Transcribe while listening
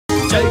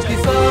జై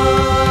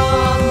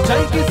కిసాన్ జై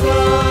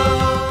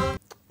కిసాన్.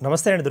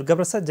 నమస్తే అండి,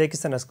 దుర్గాప్రసాద్. జై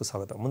కిసాన్ న్యూస్కు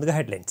స్వాగతం. ముందుగా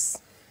హెడ్లైన్స్.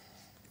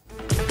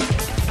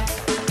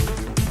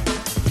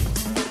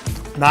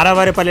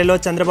 నారావారిపల్లెలో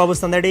చంద్రబాబు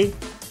సందడి,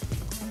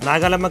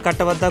 నాగాలమ్మ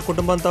కట్ట వద్ద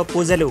కుటుంబంతో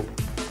పూజలు.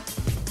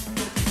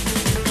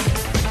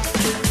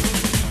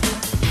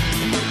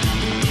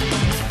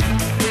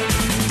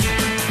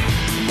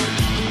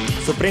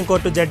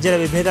 సుప్రీంకోర్టు జడ్జీల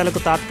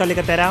విభేదాలకు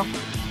తాత్కాలిక తెర,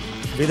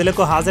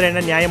 విధులకు హాజరైన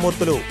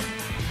న్యాయమూర్తులు.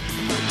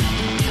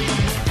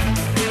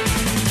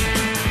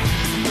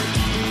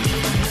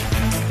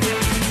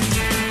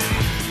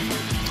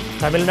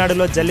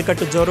 తమిళనాడులో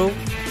జల్లికట్టు జోరు,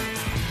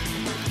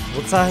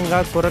 ఉత్సాహంగా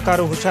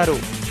కుర్రకారు హుషారు.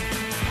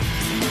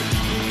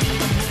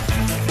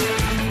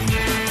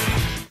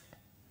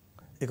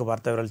 ఇక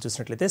వార్తా వివరాలు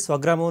చూసినట్లయితే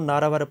స్వగ్రామం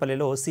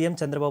నారావారిపల్లిలో సీఎం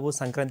చంద్రబాబు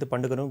సంక్రాంతి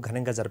పండుగను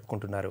ఘనంగా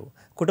జరుపుకుంటున్నారు.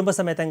 కుటుంబ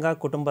సమేతంగా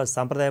కుటుంబ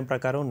సాంప్రదాయం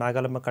ప్రకారం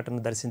నాగాలమ్మ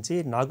కట్టను దర్శించి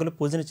నాగుల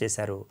పూజను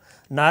చేశారు.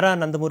 నారా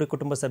నందమూరి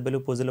కుటుంబ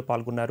సభ్యులు పూజలో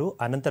పాల్గొన్నారు.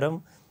 అనంతరం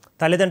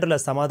తల్లిదండ్రుల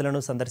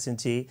సమాధులను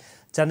సందర్శించి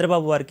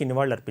చంద్రబాబు వారికి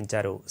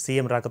నివాళులర్పించారు.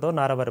 సీఎం రాకతో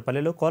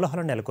నారావారిపల్లిలో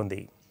కోలాహలం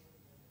నెలకొంది.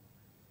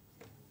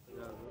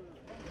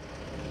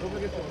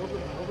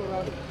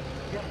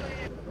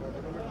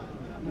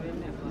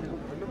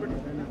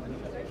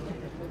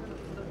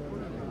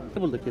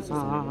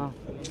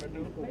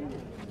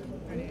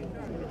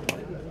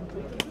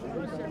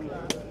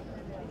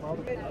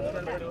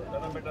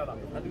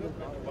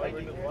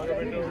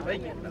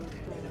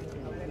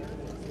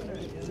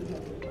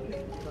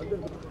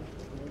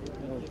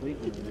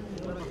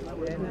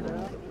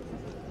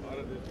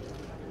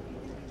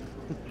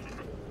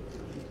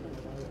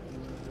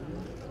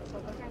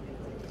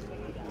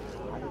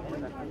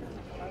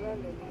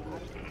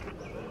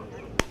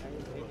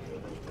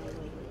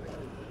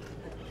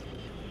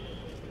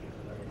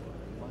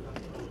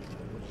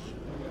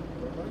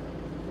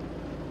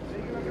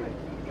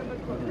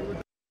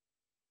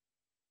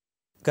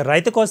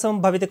 రైతు కోసం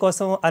భవిత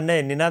కోసం అనే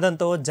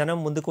నినాదంతో జనం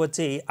ముందుకు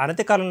వచ్చి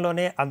అనతి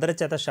కాలంలోనే అందరి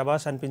చేత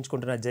శభాష్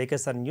అనిపించుకుంటున్న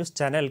Jai Kisan news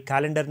channel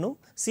క్యాలెండర్ను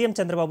CM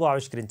Chandrababu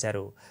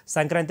ఆవిష్కరించారు.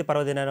 సంక్రాంతి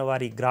పర్వదినాన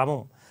వారి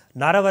గ్రామం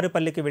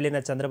నారావారిపల్లికి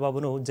వెళ్లిన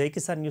చంద్రబాబును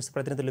జైకిసాన్ న్యూస్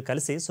ప్రతినిధులు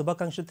కలిసి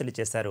శుభాకాంక్షలు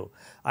తెలియజేశారు.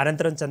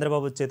 అనంతరం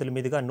చంద్రబాబు చేతుల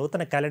మీదుగా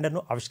నూతన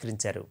క్యాలెండర్ను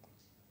ఆవిష్కరించారు.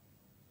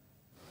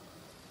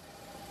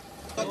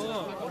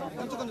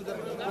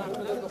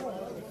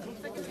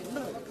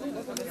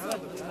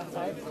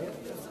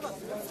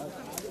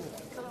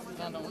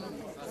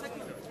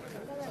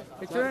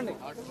 చూడండి.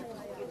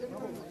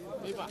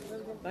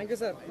 Thank you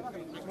sir.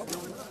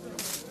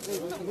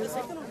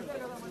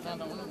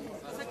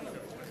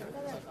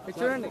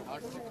 చూడండి.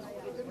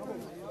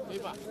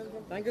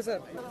 Thank you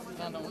sir.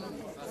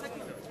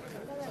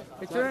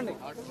 చూడండి.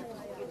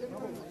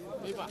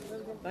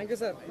 Thank you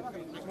sir.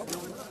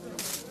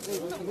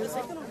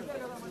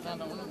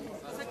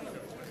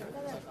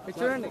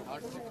 చూడండి.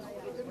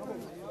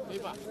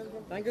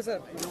 Thank you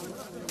sir.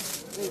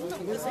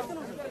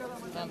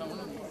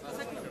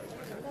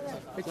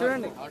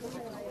 చూడండి.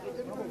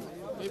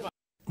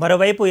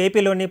 మరోవైపు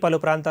ఏపీలోని పలు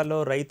ప్రాంతాల్లో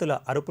రైతుల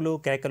అరుపులు,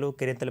 కేకలు,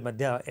 కెరింతల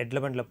మధ్య ఎడ్ల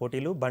బండ్ల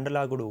పోటీలు,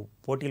 బండలాగుడు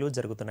పోటీలు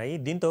జరుగుతున్నాయి.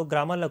 దీంతో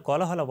గ్రామాల్లో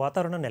కోలాహల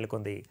వాతావరణం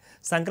నెలకొంది.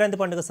 సంక్రాంతి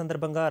పండుగ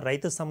సందర్భంగా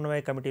రైతు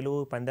సమన్వయ కమిటీలు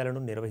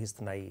పందాలను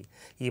నిర్వహిస్తున్నాయి.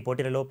 ఈ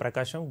పోటీలలో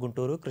ప్రకాశం,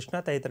 గుంటూరు,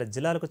 కృష్ణా తదితర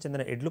జిల్లాలకు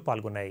చెందిన ఎడ్లు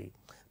పాల్గొన్నాయి.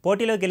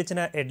 పోటీలో గెలిచిన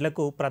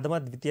ఎడ్లకు ప్రథమ,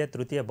 ద్వితీయ,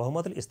 తృతీయ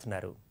బహుమతులు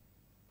ఇస్తున్నారు.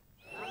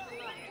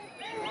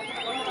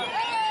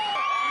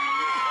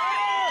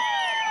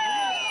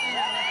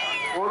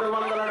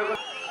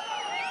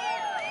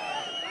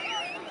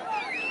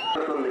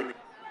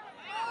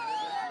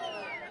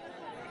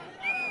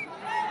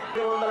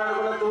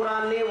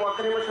 దూరాన్ని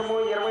 1 నిమిషము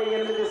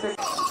 28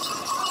 సెకండ్లు.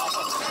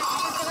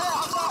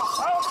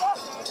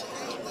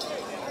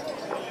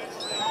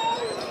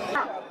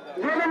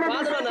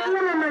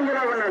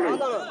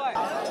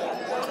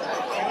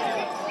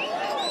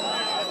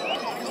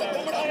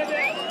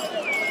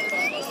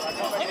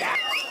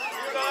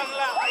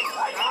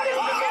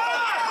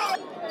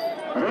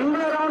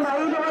 రెండో రౌండ్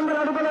 500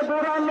 అడుగుల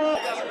దూరాన్ని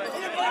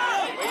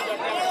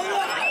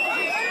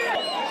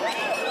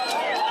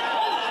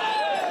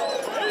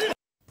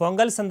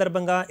పొంగల్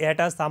సందర్భంగా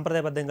ఏటా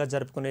సాంప్రదాయబద్ధంగా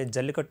జరుపుకునే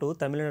జల్లికట్టు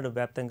తమిళనాడు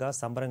వ్యాప్తంగా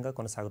సంబరంగా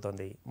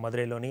కొనసాగుతోంది.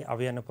 మదురైలోని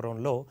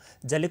అవ్యన్నపురంలో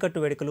జల్లికట్టు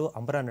వేడుకలు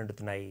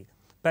అంబరాన్నంటుతున్నాయి.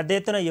 పెద్ద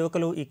ఎత్తున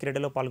యువకులు ఈ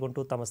క్రీడలో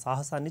పాల్గొంటూ తమ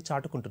సాహసాన్ని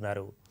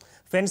చాటుకుంటున్నారు.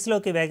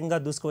 ఫెన్స్లోకి వేగంగా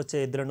దూసుకువచ్చే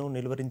ఎద్దులను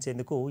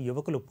నిలువరించేందుకు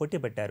యువకులు పోటీ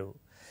పెట్టారు.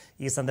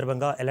 ఈ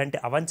సందర్భంగా ఎలాంటి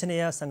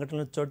అవాంఛనీయ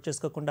సంఘటనలు చోటు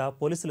చేసుకోకుండా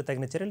పోలీసులు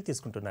తగిన చర్యలు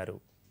తీసుకుంటున్నారు.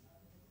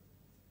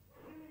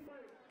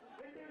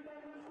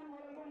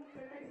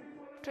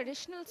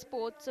 Traditional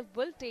sports of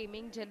bull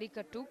taming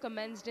Jallikattu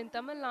commenced in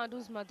Tamil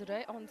Nadu's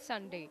Madurai on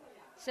Sunday.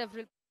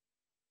 Several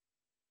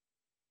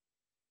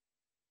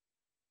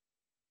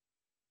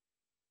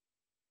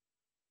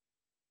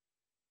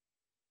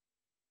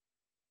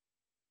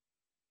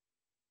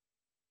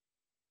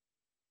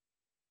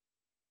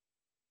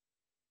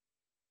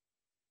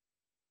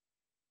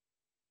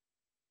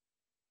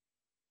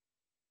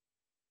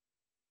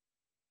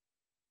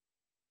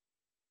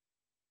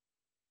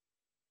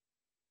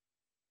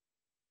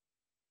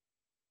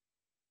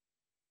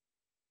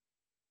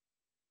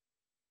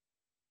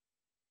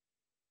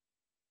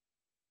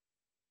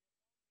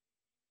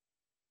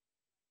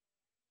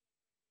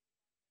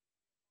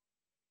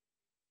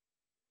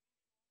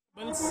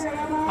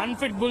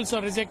Unfit bulls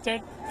are rejected,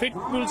 fit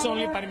bulls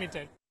only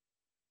permitted.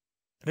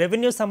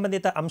 Revenue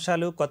సంబంధిత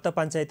అంశాలు కొత్త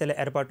పంచాయతీల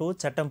ఏర్పాటు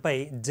చట్టంపై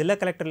జిల్లా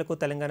కలెక్టర్లకు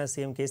తెలంగాణ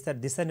సీఎం కేసీఆర్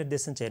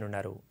దిశానిర్దేశం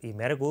చేయనున్నారు. ఈ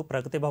మేరకు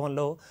ప్రగతి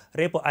భవన్లో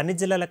రేపు అన్ని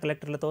జిల్లాల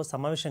కలెక్టర్లతో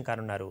సమావేశం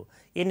కానున్నారు.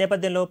 ఈ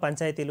నేపథ్యంలో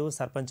పంచాయతీలు,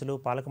 సర్పంచులు,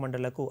 పాలక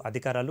మండళ్లకు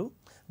అధికారాలు,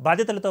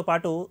 బాధ్యతలతో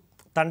పాటు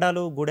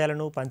తండాలు,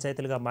 గూడెలను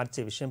పంచాయతీలుగా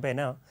మార్చే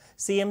విషయంపైన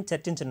సీఎం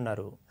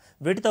చర్చించనున్నారు.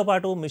 వీటితో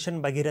పాటు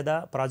మిషన్ భగీరథ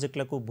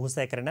ప్రాజెక్టులకు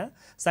భూసేకరణ,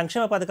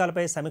 సంక్షేమ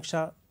పథకాలపై సమీక్ష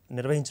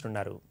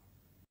నిర్వహించనున్నారు.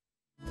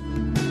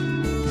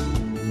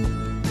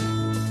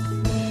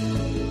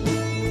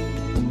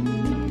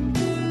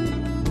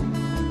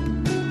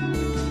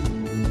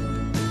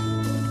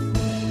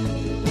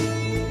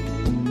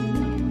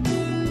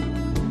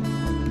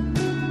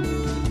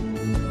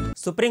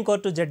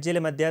 సుప్రీంకోర్టు జడ్జీల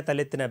మధ్య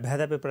తలెత్తిన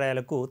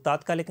భేదాభిప్రాయాలకు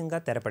తాత్కాలికంగా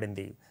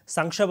తెరపడింది.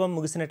 సంక్షోభం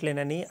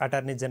ముగిసినట్లేనని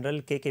అటార్నీ జనరల్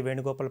కెకే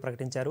వేణుగోపాల్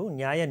ప్రకటించారు.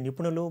 న్యాయ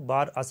నిపుణులు,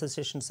 బార్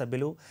అసోసియేషన్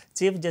సభ్యులు,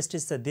 చీఫ్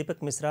జస్టిస్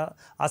దీపక్ మిశ్రా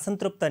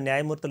అసంతృప్త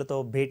న్యాయమూర్తులతో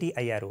భేటీ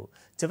అయ్యారు.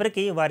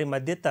 చివరికి వారి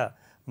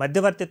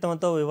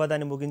మధ్యవర్తిత్వంతో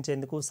వివాదాన్ని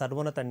ముగించేందుకు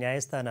సర్వోన్నత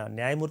న్యాయస్థాన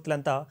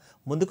న్యాయమూర్తులంతా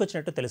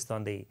ముందుకొచ్చినట్టు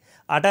తెలుస్తోంది.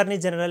 అటార్నీ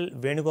జనరల్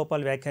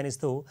వేణుగోపాల్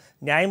వ్యాఖ్యానిస్తూ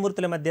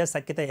న్యాయమూర్తుల మధ్య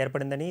సఖ్యత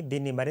ఏర్పడిందని,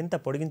 దీన్ని మరింత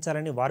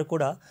పొడిగించాలని వారు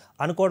కూడా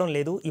అనుకోవడం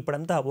లేదు,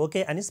 ఇప్పుడంతా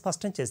ఓకే అని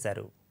స్పష్టం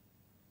చేశారు.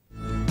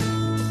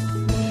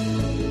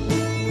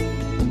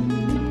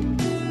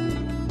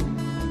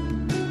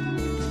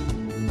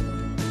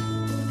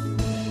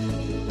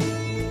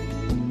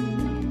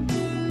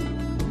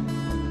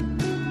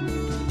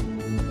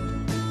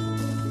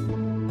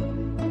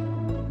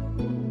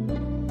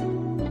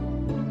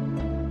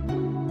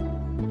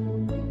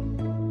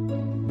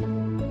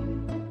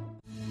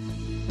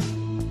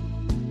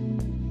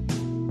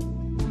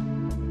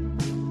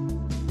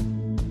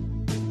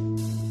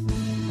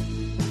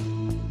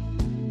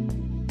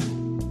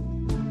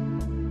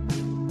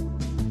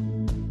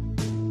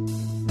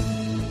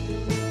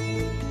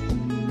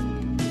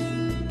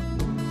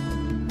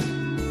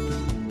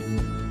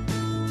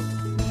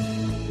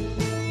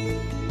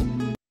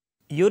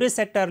 యూరి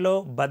సెక్టార్లో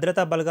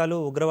భద్రతా బలగాలు,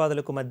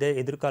 ఉగ్రవాదులకు మధ్య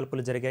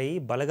ఎదురుకాల్పులు జరిగాయి.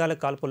 బలగాల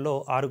కాల్పుల్లో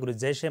 6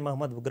 జైషే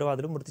మహమ్మద్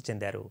ఉగ్రవాదులు మృతి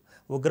చెందారు.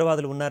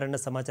 ఉగ్రవాదులు ఉన్నారన్న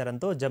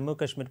సమాచారంతో Jammu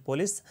Kashmir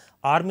police,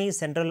 army,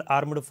 central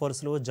armed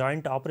ఫోర్సులు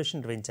joint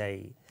operation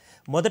నిర్వహించాయి.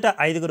 మొదట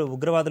 5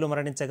 ఉగ్రవాదులు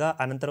మరణించగా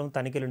అనంతరం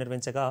తనిఖీలు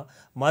నిర్వహించగా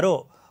మరో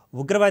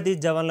ఉగ్రవాది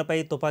జవాన్లపై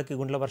తుపాకీ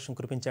గుండ్ల వర్షం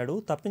కురిపించాడు.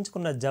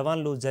 తప్పించుకున్న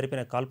జవాన్లు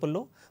జరిపిన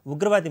కాల్పుల్లో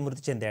ఉగ్రవాది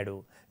మృతి చెందాడు.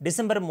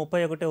 డిసెంబర్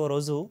 31వ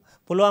రోజు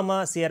పుల్వామా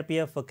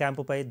సిఆర్పీఎఫ్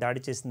క్యాంపుపై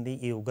దాడి చేసింది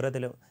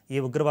ఈ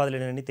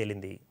ఉగ్రవాదులేనని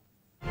తేలింది.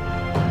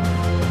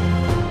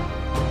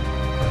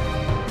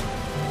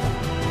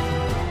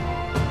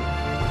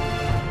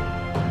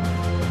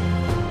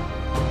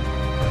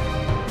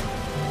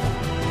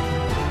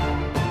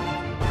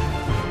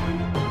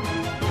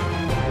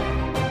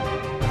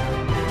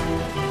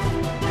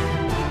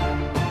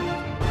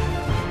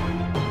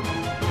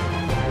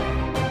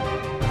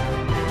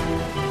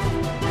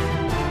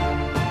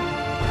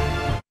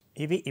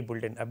 ఇవి ఈ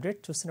బులెటిన్ అప్డేట్.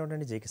 చూస్తూనే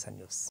ఉండండి JaiKisan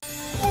న్యూస్.